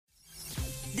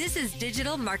This is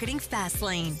Digital Marketing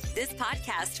Fastlane. This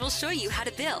podcast will show you how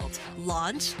to build,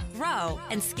 launch, grow,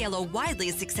 and scale a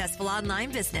widely successful online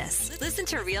business. Listen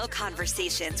to real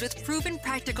conversations with proven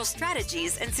practical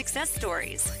strategies and success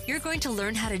stories. You're going to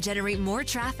learn how to generate more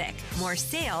traffic, more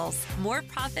sales, more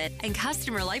profit, and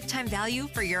customer lifetime value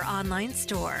for your online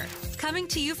store. Coming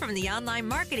to you from the online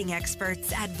marketing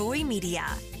experts at Voy Media,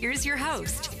 here's your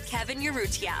host, Kevin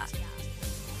Urrutia.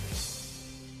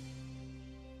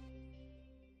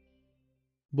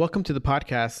 Welcome to the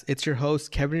podcast. It's your host,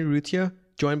 Kevin Urrutia,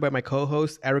 joined by my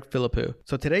co-host, Eric Philippou.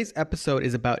 So today's episode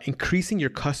is about increasing your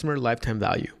customer lifetime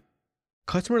value.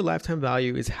 Customer lifetime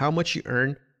value is how much you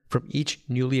earn from each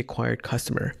newly acquired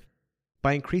customer.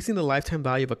 By increasing the lifetime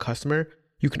value of a customer,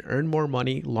 you can earn more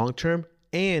money long-term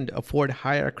and afford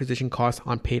higher acquisition costs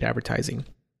on paid advertising.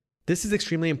 This is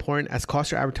extremely important as cost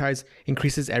to advertise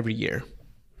increases every year.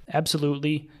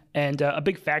 Absolutely. And a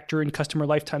big factor in customer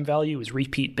lifetime value is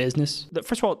repeat business.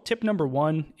 First of all, tip number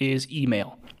one is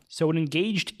email. So an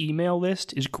engaged email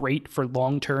list is great for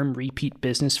long-term repeat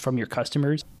business from your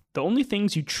customers. The only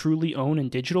things you truly own in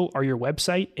digital are your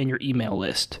website and your email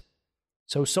list.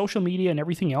 So social media and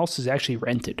everything else is actually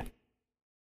rented.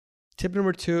 Tip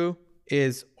number two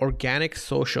is organic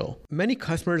social. Many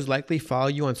customers likely follow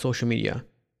you on social media.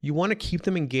 You want to keep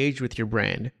them engaged with your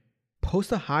brand.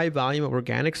 Post a high volume of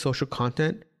organic social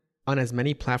content on as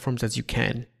many platforms as you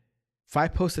can.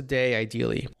 5 posts a day,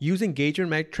 ideally. Use engagement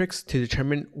metrics to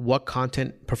determine what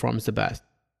content performs the best.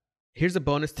 Here's a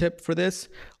bonus tip for this.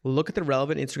 Look at the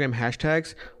relevant Instagram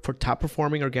hashtags for top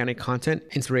performing organic content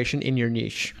inspiration in your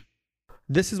niche.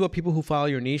 This is what people who follow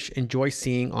your niche enjoy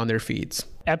seeing on their feeds.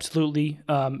 Absolutely.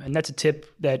 And that's a tip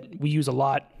that we use a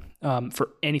lot for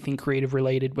anything creative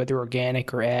related, whether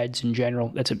organic or ads in general.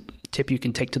 That's a tip you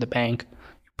can take to the bank.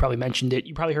 Probably mentioned it.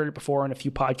 You probably heard it before on a few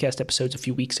podcast episodes a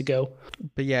few weeks ago.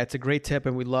 But yeah, it's a great tip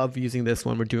and we love using this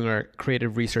when we're doing our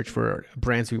creative research for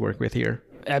brands we work with here.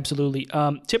 Absolutely.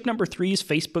 Tip number 3 is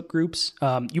Facebook groups.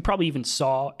 You probably even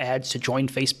saw ads to join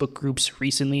Facebook groups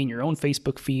recently in your own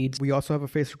Facebook feeds. We also have a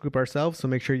Facebook group ourselves, so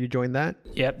make sure you join that.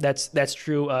 Yeah, that's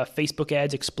true. Facebook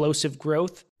ads, explosive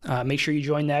growth. Make sure you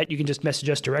join that. You can just message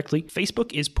us directly.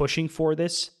 Facebook is pushing for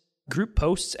this. Group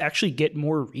posts actually get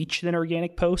more reach than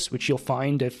organic posts, which you'll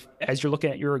find as you're looking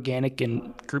at your organic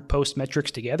and group post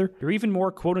metrics together. They're even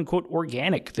more quote-unquote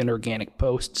organic than organic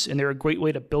posts, and they're a great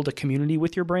way to build a community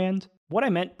with your brand. What I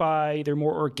meant by they're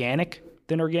more organic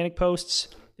than organic posts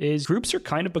is groups are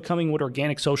kind of becoming what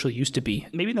organic social used to be.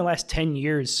 Maybe in the last 10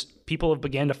 years, people have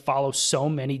begun to follow so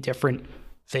many different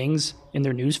things in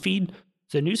their newsfeed.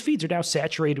 The news feeds are now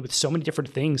saturated with so many different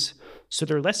things, so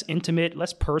they're less intimate,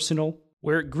 less personal.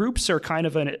 Where groups are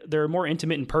they're a more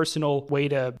intimate and personal way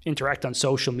to interact on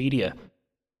social media.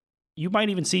 You might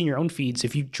even see in your own feeds,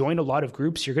 if you join a lot of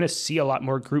groups, you're going to see a lot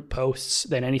more group posts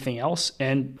than anything else.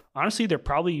 And honestly, they're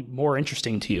probably more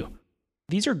interesting to you.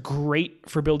 These are great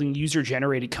for building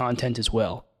user-generated content as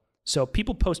well. So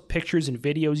people post pictures and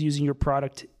videos using your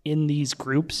product in these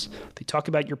groups. They talk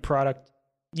about your product.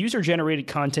 User-generated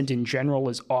content in general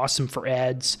is awesome for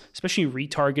ads, especially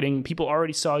retargeting. People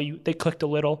already saw you. They clicked a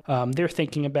little. They're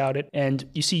thinking about it. And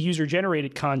you see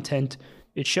user-generated content.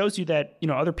 It shows you that,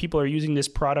 other people are using this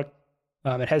product.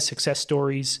 It has success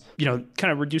stories, kind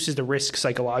of reduces the risk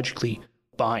psychologically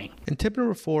buying. And tip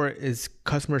number 4 is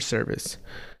customer service.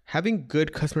 Having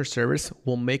good customer service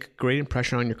will make a great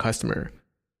impression on your customer.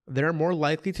 They're more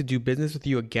likely to do business with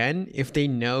you again if they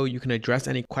know you can address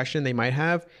any question they might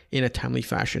have in a timely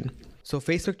fashion. So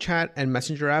Facebook chat and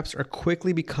messenger apps are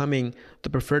quickly becoming the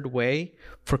preferred way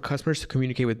for customers to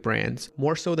communicate with brands,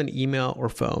 more so than email or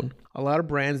phone. A lot of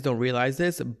brands don't realize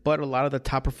this, but a lot of the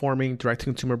top performing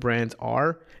direct-to-consumer brands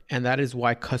are, and that is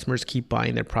why customers keep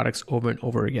buying their products over and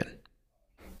over again.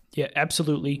 Yeah,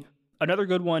 absolutely. Another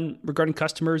good one regarding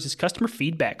customers is customer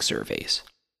feedback surveys.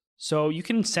 So you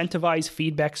can incentivize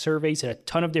feedback surveys in a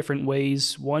ton of different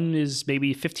ways. One is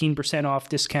maybe 15% off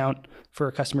discount for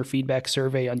a customer feedback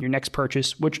survey on your next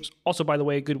purchase, which is also, by the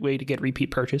way, a good way to get repeat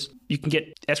purchase. You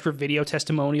can ask for video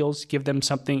testimonials, give them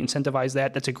something, incentivize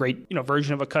that. That's a great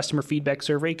version of a customer feedback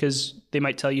survey because they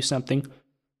might tell you something.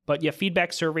 But yeah,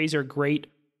 feedback surveys are great.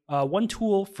 One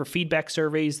tool for feedback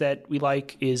surveys that we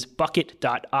like is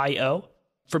Bucket.io.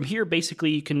 From here, basically,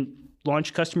 you can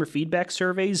launch customer feedback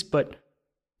surveys, but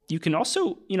you can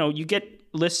also, you get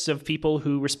lists of people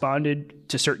who responded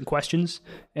to certain questions,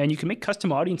 and you can make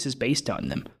custom audiences based on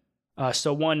them.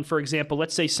 So one, for example,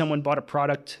 let's say someone bought a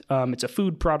product, it's a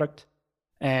food product,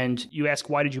 and you ask,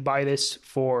 why did you buy this,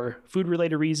 for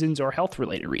food-related reasons or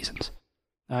health-related reasons?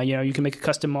 You can make a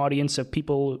custom audience of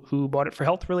people who bought it for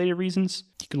health-related reasons.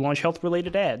 You can launch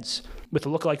health-related ads with a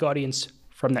lookalike audience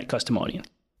from that custom audience.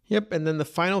 Yep. And then the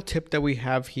final tip that we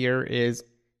have here is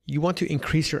you want to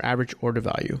increase your average order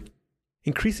value.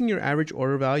 Increasing your average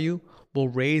order value will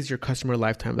raise your customer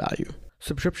lifetime value.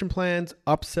 Subscription plans,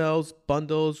 upsells,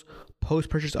 bundles,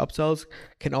 post-purchase upsells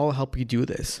can all help you do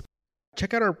this.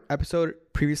 Check out our episode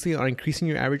previously on increasing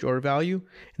your average order value.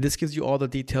 And this gives you all the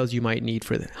details you might need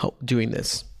for help doing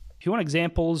this. If you want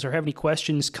examples or have any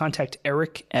questions, contact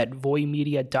Eric at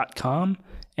voymedia.com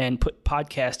and put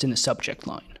podcast in the subject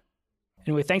line.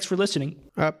 Anyway, thanks for listening.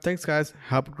 Thanks, guys.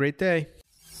 Have a great day.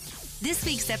 This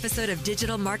week's episode of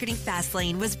Digital Marketing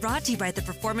Fastlane was brought to you by the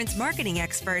performance marketing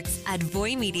experts at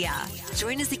Voy Media.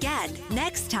 Join us again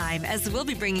next time as we'll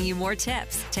be bringing you more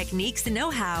tips, techniques, and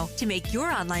know-how to make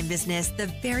your online business the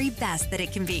very best that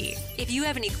it can be. If you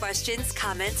have any questions,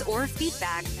 comments, or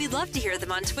feedback, we'd love to hear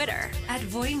them on Twitter at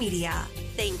Voy Media.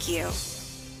 Thank you.